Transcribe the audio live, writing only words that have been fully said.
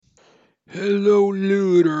Hello,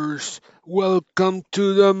 looters. Welcome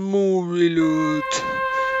to the movie loot.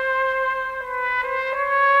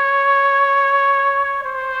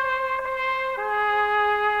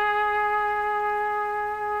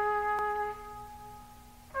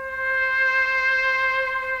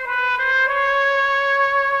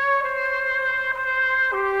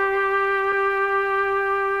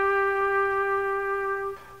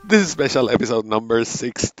 This is special episode number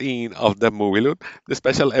 16 of the movie loot, the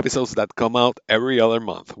special episodes that come out every other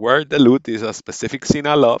month, where the loot is a specific scene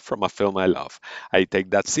I love from a film I love. I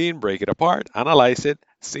take that scene, break it apart, analyze it,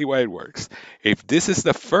 see why it works. If this is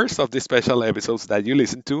the first of these special episodes that you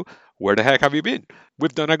listen to, where the heck have you been?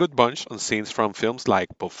 We've done a good bunch on scenes from films like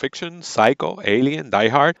Pulp Fiction, Psycho, Alien, Die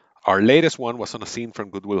Hard. Our latest one was on a scene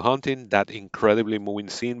from Good Will Hunting, that incredibly moving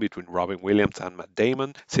scene between Robin Williams and Matt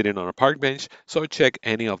Damon sitting on a park bench, so check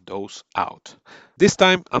any of those out. This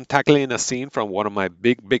time, I'm tackling a scene from one of my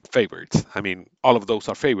big favorites. I mean, all of those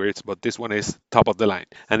are favorites, but this one is top of the line.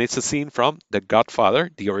 And it's a scene from The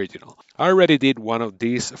Godfather, the original. I already did one of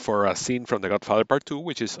these for a scene from The Godfather Part 2,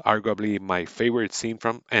 which is arguably my favorite scene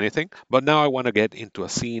from anything. But now I want to get into a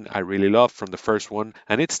scene I really love from the first one,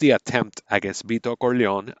 and it's the attempt against Vito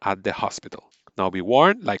Corleone at the hospital. Now, be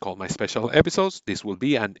warned, like all my special episodes, this will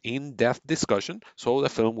be an in depth discussion, so the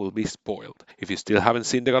film will be spoiled. If you still haven't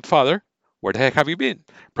seen The Godfather, where the heck have you been?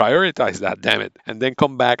 Prioritize that, damn it, and then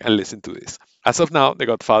come back and listen to this. As of now, The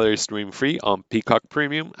Godfather is stream free on Peacock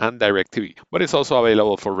Premium and DirecTV, but it's also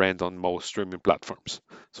available for rent on most streaming platforms.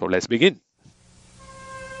 So let's begin.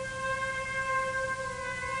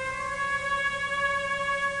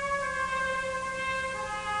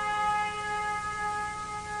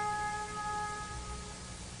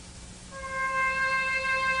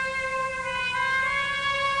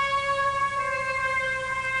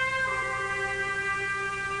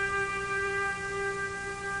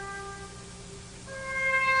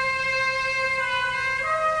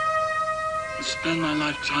 I spend my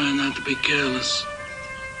life trying not to be careless.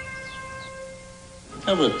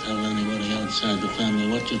 Never tell anybody outside the family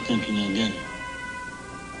what you're thinking of getting.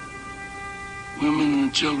 Women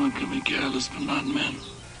and children can be careless, but not men.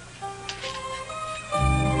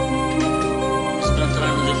 Spend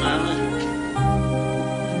time with your family?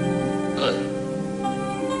 Good.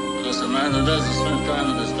 Because a man who doesn't spend time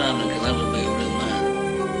with his family can never be a real man.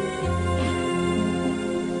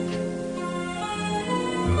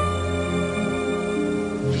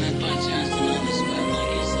 And if by chance an honest man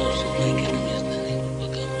like yourself should make enemies, then he will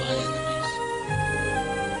become my enemies.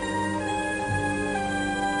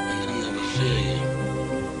 And I'll never fear you.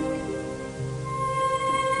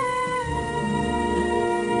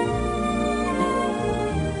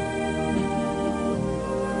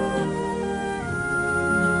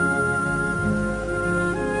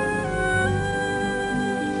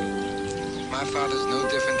 My father's no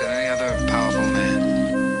different than any other powerful man.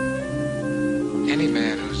 Any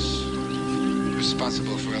man who's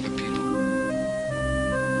responsible for other people.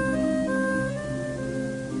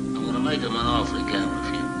 I'm gonna make him an offer he can't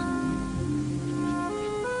refuse.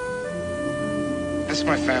 That's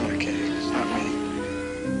my family, kid. It's not me.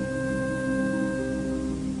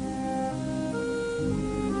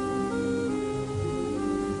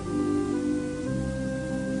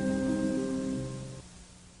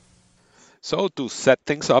 So, to set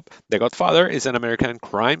things up, The Godfather is an American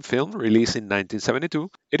crime film released in 1972.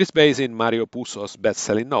 It is based in Mario Puzo's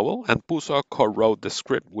best-selling novel, and Puzo co-wrote the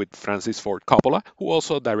script with Francis Ford Coppola, who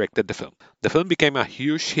also directed the film. The film became a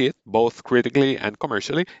huge hit, both critically and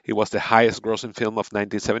commercially. It was the highest-grossing film of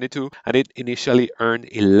 1972, and it initially earned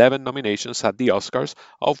 11 nominations at the Oscars,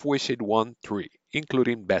 of which it won 3,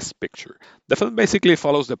 including Best Picture. The film basically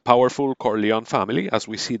follows the powerful Corleone family as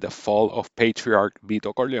we see the fall of patriarch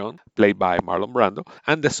Vito Corleone, played by Marlon Brando,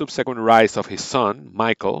 and the subsequent rise of his son,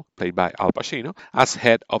 Michael, played by Al Pacino, as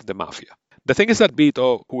head of the mafia. The thing is that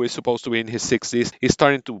Vito, who is supposed to be in his 60s, is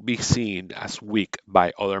starting to be seen as weak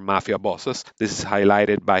by other mafia bosses. This is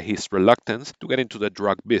highlighted by his reluctance to get into the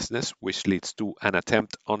drug business, which leads to an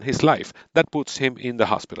attempt on his life that puts him in the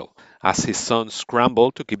hospital. As his sons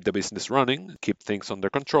scramble to keep the business running, keep things under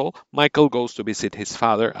control, Michael goes to visit his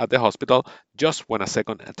father at the hospital just when a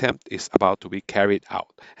second attempt is about to be carried out.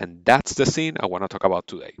 And that's the scene I want to talk about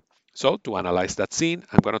today. So, to analyze that scene,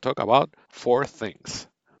 I'm going to talk about 4 things.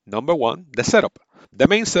 Number one, the setup. The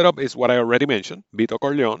main setup is what I already mentioned. Vito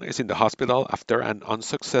Corleone is in the hospital after an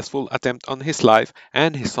unsuccessful attempt on his life,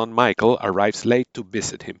 and his son Michael arrives late to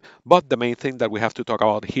visit him. But the main thing that we have to talk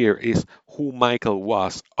about here is who Michael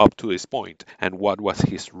was up to this point and what was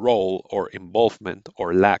his role or involvement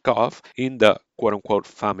or lack of in the quote-unquote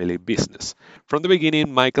family business. From the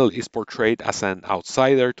beginning, Michael is portrayed as an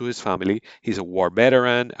outsider to his family. He's a war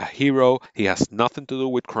veteran, a hero, he has nothing to do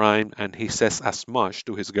with crime, and he says as much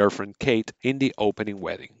to his girlfriend Kate in the opening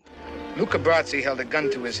wedding. Luca Brazzi held a gun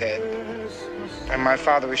to his head, and my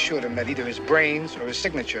father assured him that either his brains or his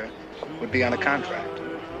signature would be on the contract.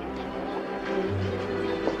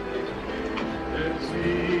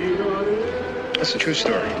 That's a true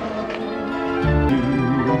story.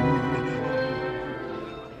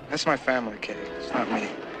 That's my family, Kitty. It's not me.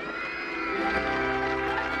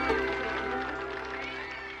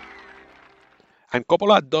 And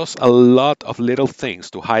Coppola does a lot of little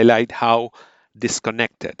things to highlight how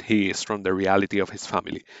disconnected he is from the reality of his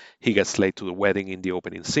family. He gets late to the wedding in the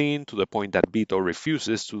opening scene to the point that Vito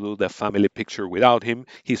refuses to do the family picture without him.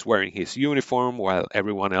 He's wearing his uniform while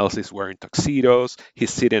everyone else is wearing tuxedos.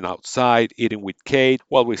 He's sitting outside eating with Kate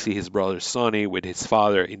while we see his brother Sonny with his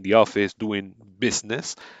father in the office doing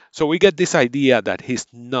business. So we get this idea that he's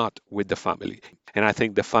not with the family. And I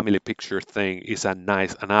think the family picture thing is a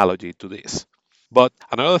nice analogy to this. But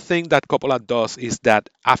another thing that Coppola does is that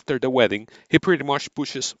after the wedding, he pretty much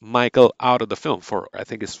pushes Michael out of the film for I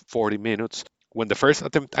think it's 40 minutes. When the first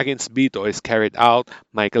attempt against Vito is carried out,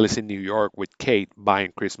 Michael is in New York with Kate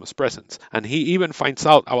buying Christmas presents, and he even finds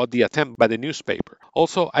out about the attempt by the newspaper.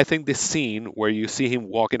 Also, I think this scene where you see him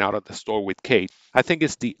walking out of the store with Kate, I think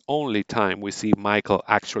it's the only time we see Michael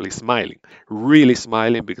actually smiling. Really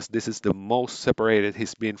smiling because this is the most separated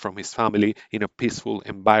he's been from his family in a peaceful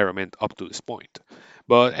environment up to this point.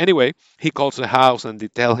 But anyway, he calls the house and they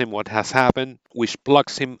tell him what has happened, which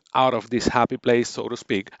plucks him out of this happy place, so to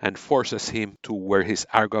speak, and forces him to where he's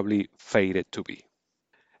arguably fated to be.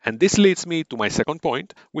 And this leads me to my second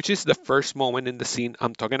point, which is the first moment in the scene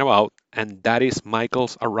I'm talking about, and that is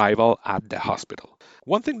Michael's arrival at the hospital.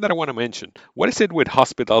 One thing that I want to mention, what is it with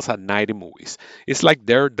hospitals at night in movies? It's like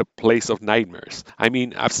they're the place of nightmares. I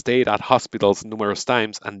mean, I've stayed at hospitals numerous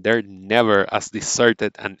times and they're never as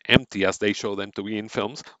deserted and empty as they show them to be in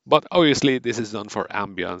films, but obviously this is done for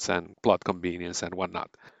ambience and plot convenience and whatnot.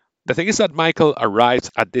 The thing is that Michael arrives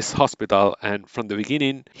at this hospital and from the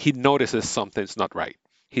beginning he notices something's not right.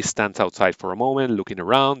 He stands outside for a moment looking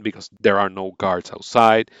around because there are no guards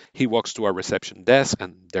outside. He walks to a reception desk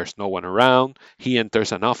and there's no one around. He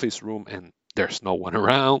enters an office room and there's no one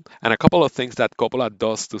around. And a couple of things that Coppola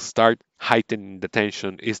does to start heightening the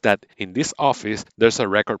tension is that in this office there's a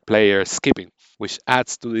record player skipping, which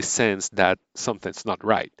adds to the sense that something's not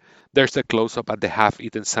right. There's a close up at the half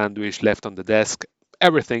eaten sandwich left on the desk.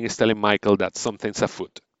 Everything is telling Michael that something's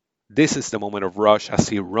afoot. This is the moment of rush as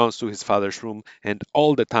he runs to his father's room, and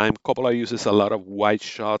all the time Coppola uses a lot of wide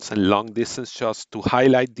shots and long distance shots to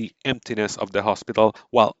highlight the emptiness of the hospital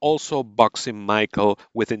while also boxing Michael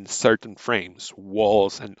within certain frames,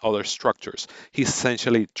 walls, and other structures. He's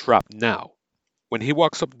essentially trapped now. When he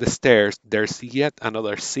walks up the stairs, there's yet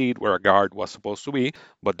another seat where a guard was supposed to be,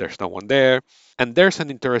 but there's no one there. And there's an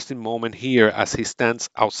interesting moment here as he stands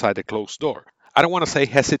outside the closed door. I don't want to say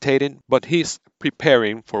hesitating, but he's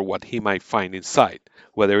preparing for what he might find inside,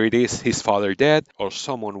 whether it is his father dead or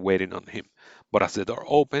someone waiting on him. But as the door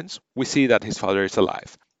opens, we see that his father is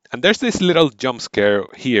alive. And there's this little jump scare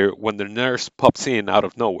here when the nurse pops in out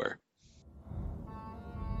of nowhere.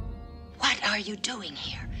 What are you doing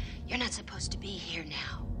here? You're not supposed to be here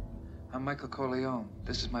now. I'm Michael Corleone.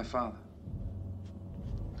 This is my father.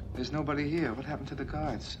 There's nobody here. What happened to the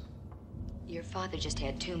guards? Your father just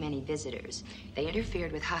had too many visitors. They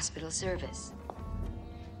interfered with hospital service.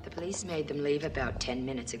 The police made them leave about 10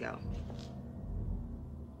 minutes ago.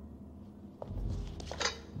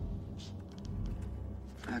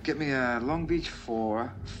 Get me a Long Beach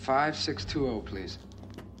 4, 5620, please.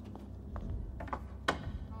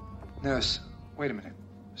 Nurse, wait a minute.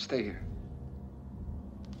 Stay here.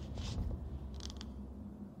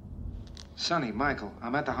 Sonny, Michael,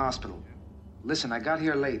 I'm at the hospital. Listen, I got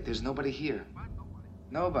here late. There's nobody here.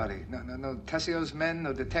 Nobody. No Tessio's men,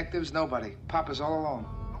 no detectives, nobody. Papa's all alone.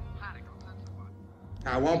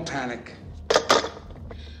 I won't panic.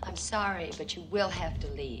 I'm sorry, but you will have to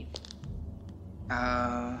leave.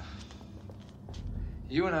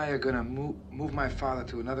 You and I are gonna move my father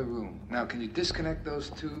to another room. Now, can you disconnect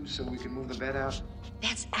those two so we can move the bed out?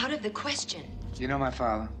 That's out of the question. You know my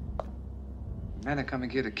father. Men are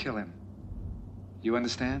coming here to kill him. You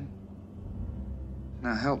understand?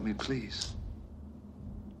 Now help me, please.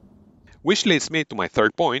 Which leads me to my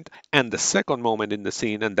third point and the second moment in the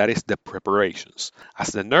scene, and that is the preparations. As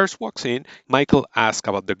the nurse walks in, Michael asks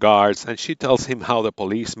about the guards and she tells him how the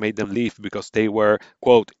police made them leave because they were,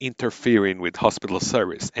 quote, interfering with hospital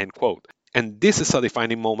service, end quote. And this is a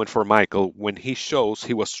defining moment for Michael when he shows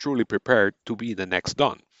he was truly prepared to be the next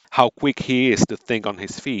Don. How quick he is to think on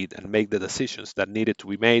his feet and make the decisions that needed to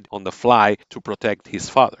be made on the fly to protect his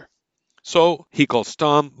father. So he calls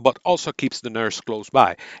Tom, but also keeps the nurse close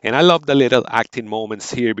by. And I love the little acting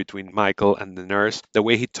moments here between Michael and the nurse. The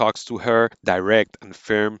way he talks to her, direct and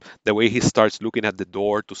firm. The way he starts looking at the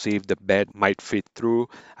door to see if the bed might fit through.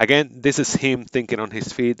 Again, this is him thinking on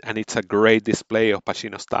his feet, and it's a great display of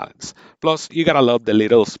Pacino's talents. Plus, you gotta love the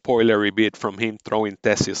little spoilery bit from him throwing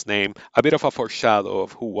Tessie's name, a bit of a foreshadow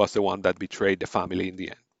of who was the one that betrayed the family in the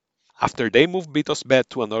end. After they move Vito's bed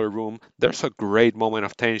to another room, there's a great moment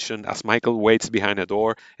of tension as Michael waits behind a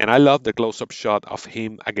door, and I love the close up shot of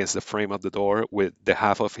him against the frame of the door with the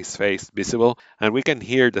half of his face visible, and we can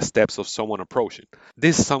hear the steps of someone approaching.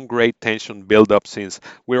 This is some great tension build up since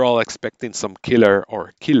we're all expecting some killer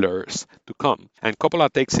or killers to come, and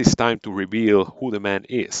Coppola takes his time to reveal who the man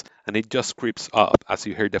is, and it just creeps up as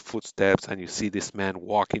you hear the footsteps and you see this man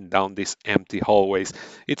walking down these empty hallways.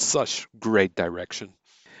 It's such great direction.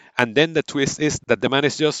 And then the twist is that the man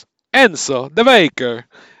is just Enzo, the baker,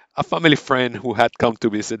 a family friend who had come to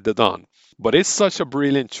visit the Don. But it's such a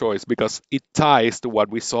brilliant choice because it ties to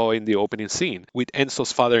what we saw in the opening scene, with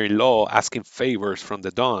Enzo's father in law asking favors from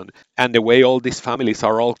the Don, and the way all these families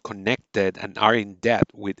are all connected and are in debt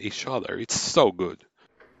with each other. It's so good.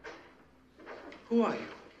 Who are you?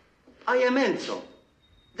 I am Enzo,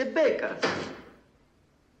 the baker.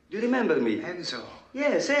 Do you remember me? Enzo.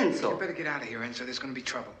 Yes, You Enzo. better get out of here, Enzo. There's gonna be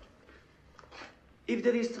trouble. If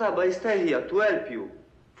there is trouble, I stay here to help you.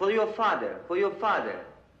 For your father, for your father.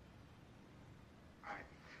 All right.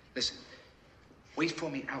 Listen. Wait for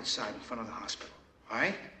me outside in front of the hospital. All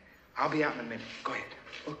right? I'll be out in a minute. Go ahead.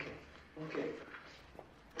 Okay, okay.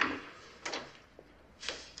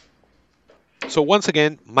 So once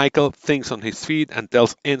again, Michael thinks on his feet and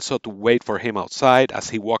tells Enzo to wait for him outside as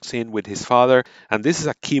he walks in with his father. And this is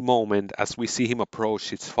a key moment as we see him approach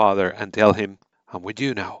his father and tell him, "I'm with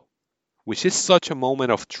you now." Which is such a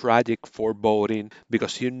moment of tragic foreboding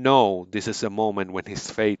because you know this is a moment when his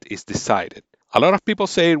fate is decided. A lot of people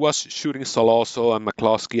say it was shooting Soloso and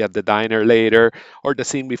McCloskey at the diner later, or the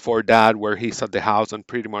scene before that where he's at the house and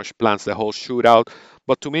pretty much plans the whole shootout,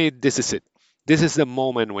 but to me, this is it. This is the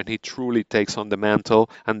moment when he truly takes on the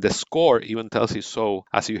mantle, and the score even tells you so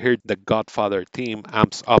as you hear the Godfather theme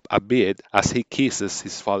amps up a bit as he kisses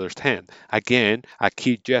his father's hand. Again, a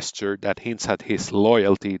key gesture that hints at his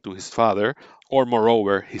loyalty to his father, or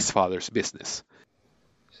moreover, his father's business.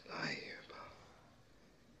 Just lie here, pal.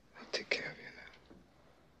 I'll take care of you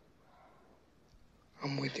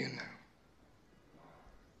now. I'm with you now.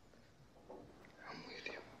 I'm with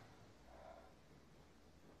you.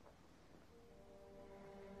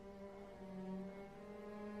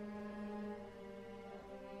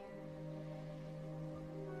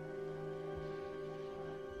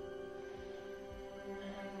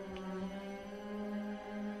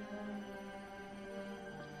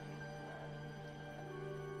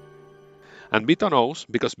 And Vito knows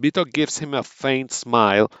because Vito gives him a faint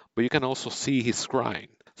smile, but you can also see he's crying.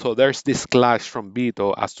 So there's this clash from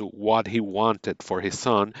Vito as to what he wanted for his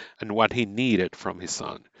son and what he needed from his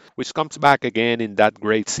son, which comes back again in that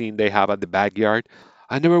great scene they have at the backyard.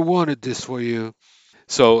 "I never wanted this for you."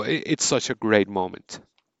 So it's such a great moment.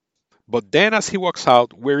 But then, as he walks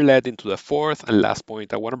out, we're led into the fourth and last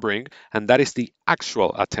point I want to bring, and that is the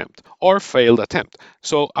actual attempt or failed attempt.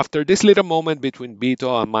 So, after this little moment between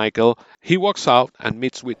Vito and Michael, he walks out and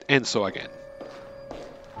meets with Enzo again.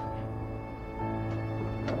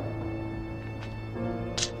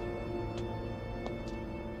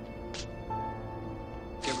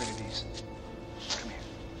 Get rid of these. Come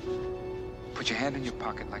here. Put your hand in your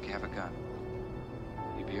pocket like you have a gun.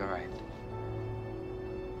 You'll be all right.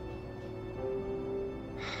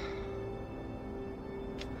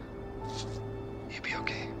 You'll be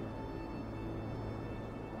okay.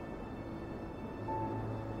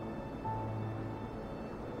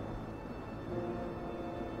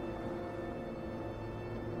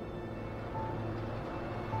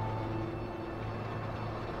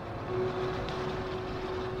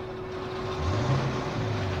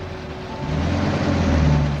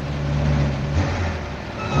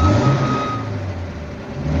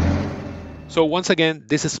 So once again,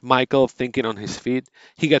 this is Michael thinking on his feet.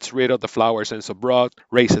 He gets rid of the flowers Enzo brought,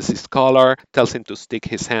 raises his collar, tells him to stick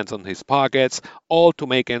his hands on his pockets, all to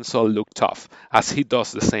make Enzo look tough, as he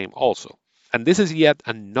does the same also. And this is yet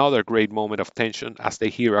another great moment of tension as they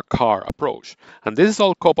hear a car approach. And this is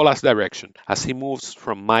all Coppola's direction as he moves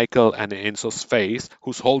from Michael and Enzo's face,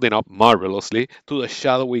 who's holding up marvelously, to the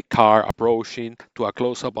shadowy car approaching, to a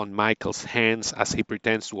close up on Michael's hands as he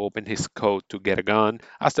pretends to open his coat to get a gun,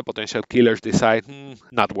 as the potential killers decide,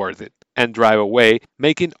 not worth it, and drive away,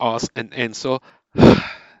 making us and Enzo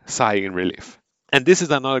sigh in relief. And this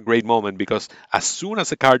is another great moment because as soon as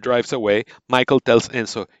the car drives away, Michael tells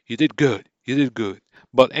Enzo, "You did good, you did good."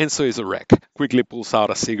 But Enzo is a wreck, quickly pulls out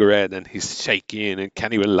a cigarette and he's shaking and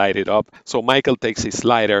can't even light it up. So Michael takes his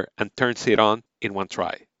lighter and turns it on in one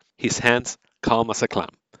try. His hands calm as a clam.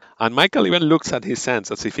 And Michael even looks at his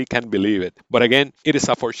hands as if he can't believe it. But again, it is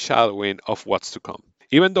a foreshadowing of what's to come.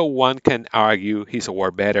 Even though one can argue he's a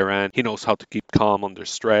war veteran, he knows how to keep calm under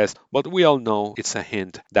stress, but we all know it's a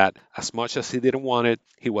hint that as much as he didn't want it,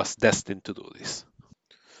 he was destined to do this.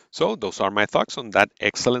 So, those are my thoughts on that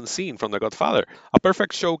excellent scene from The Godfather. A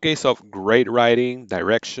perfect showcase of great writing,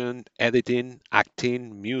 direction, editing,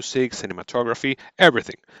 acting, music, cinematography,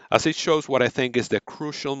 everything, as it shows what I think is the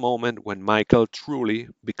crucial moment when Michael truly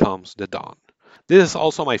becomes the Don. This is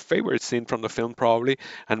also my favorite scene from the film, probably,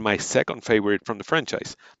 and my second favorite from the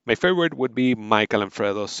franchise. My favorite would be Michael and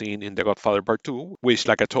Fredo's scene in The Godfather Part 2, which,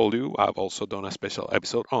 like I told you, I've also done a special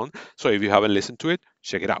episode on, so if you haven't listened to it,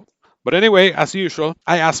 check it out. But anyway, as usual,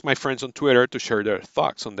 I asked my friends on Twitter to share their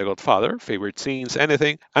thoughts on The Godfather, favorite scenes,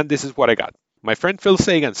 anything, and this is what I got. My friend Phil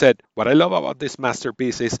Sagan said, "What I love about this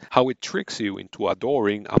masterpiece is how it tricks you into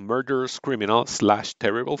adoring a murderous criminal slash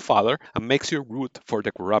terrible father and makes you root for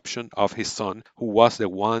the corruption of his son, who was the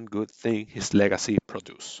one good thing his legacy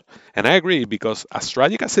produced." And I agree because as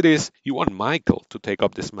tragic as it is, you want Michael to take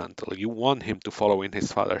up this mantle. You want him to follow in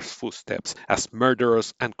his father's footsteps, as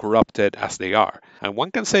murderous and corrupted as they are. And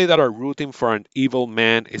one can say that our rooting for an evil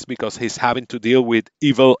man is because he's having to deal with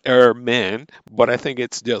evil-er men, but I think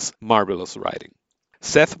it's just marvelous writing.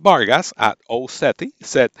 Seth Vargas at OSETI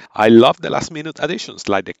said, "I love the last minute additions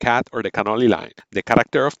like the cat or the cannoli line. The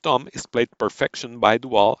character of Tom is played perfection by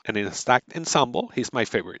Duval, and in a stacked ensemble, he's my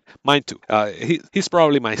favorite. Mine too. He's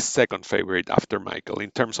probably my second favorite after Michael in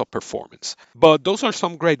terms of performance. But those are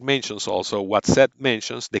some great mentions also. What Seth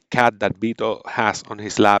mentions, the cat that Vito has on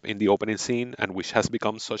his lap in the opening scene, and which has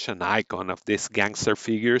become such an icon of these gangster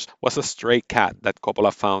figures, was a stray cat that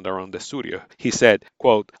Coppola found around the studio. He said,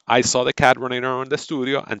 quote, "I saw the cat running around the studio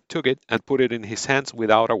and took it and put it in his hands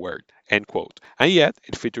without a word," end quote. And yet,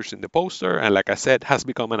 it features in the poster and, like I said, has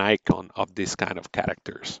become an icon of this kind of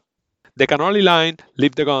characters. The cannoli line,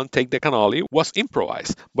 "Leave the gun, take the cannoli," was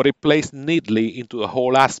improvised, but it plays neatly into the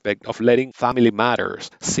whole aspect of letting family matters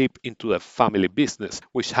seep into the family business,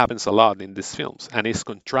 which happens a lot in these films, and is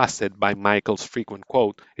contrasted by Michael's frequent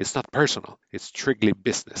quote, "It's not personal, it's strictly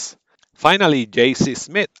business." Finally, JC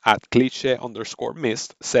Smith at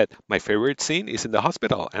cliche_mist said, "My favorite scene is in the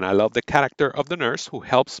hospital, and I love the character of the nurse who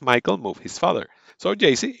helps Michael move his father." So,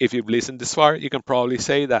 JC, if you've listened this far, you can probably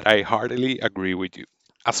say that I heartily agree with you.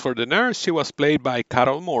 As for the nurse, she was played by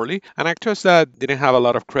Carol Morley, an actress that didn't have a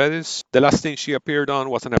lot of credits. The last thing she appeared on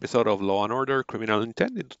was an episode of Law and Order: Criminal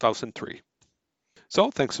Intent in 2003. So,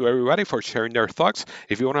 thanks to everybody for sharing their thoughts.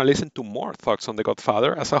 If you want to listen to more thoughts on The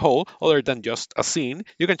Godfather as a whole, other than just a scene,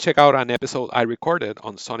 you can check out an episode I recorded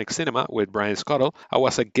on Sonic Cinema with Brian Scuttle. I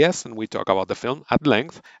was a guest and we talk about the film at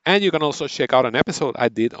length. And you can also check out an episode I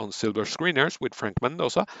did on Silver Screeners with Frank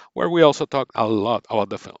Mendoza, where we also talk a lot about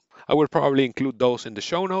the film. I will probably include those in the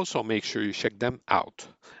show notes, so make sure you check them out.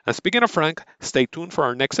 And speaking of Frank, stay tuned for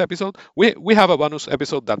our next episode. We have a bonus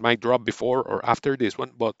episode that might drop before or after this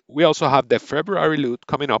one, but we also have the February loot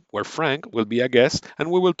coming up where Frank will be a guest and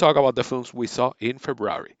we will talk about the films we saw in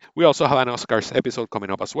February. We also have an Oscars episode coming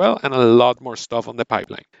up as well and a lot more stuff on the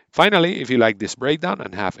pipeline. Finally, if you like this breakdown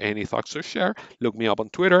and have any thoughts to share, look me up on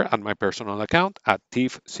Twitter at my personal account at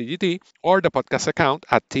TIFCGT or the podcast account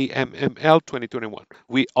at TMML2021.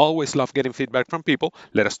 We always love getting feedback from people.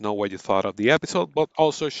 Let us know what you thought of the episode, but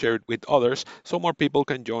also share it with others so more people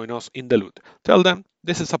can join us in the loot. Tell them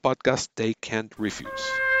this is a podcast they can't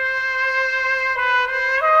refuse.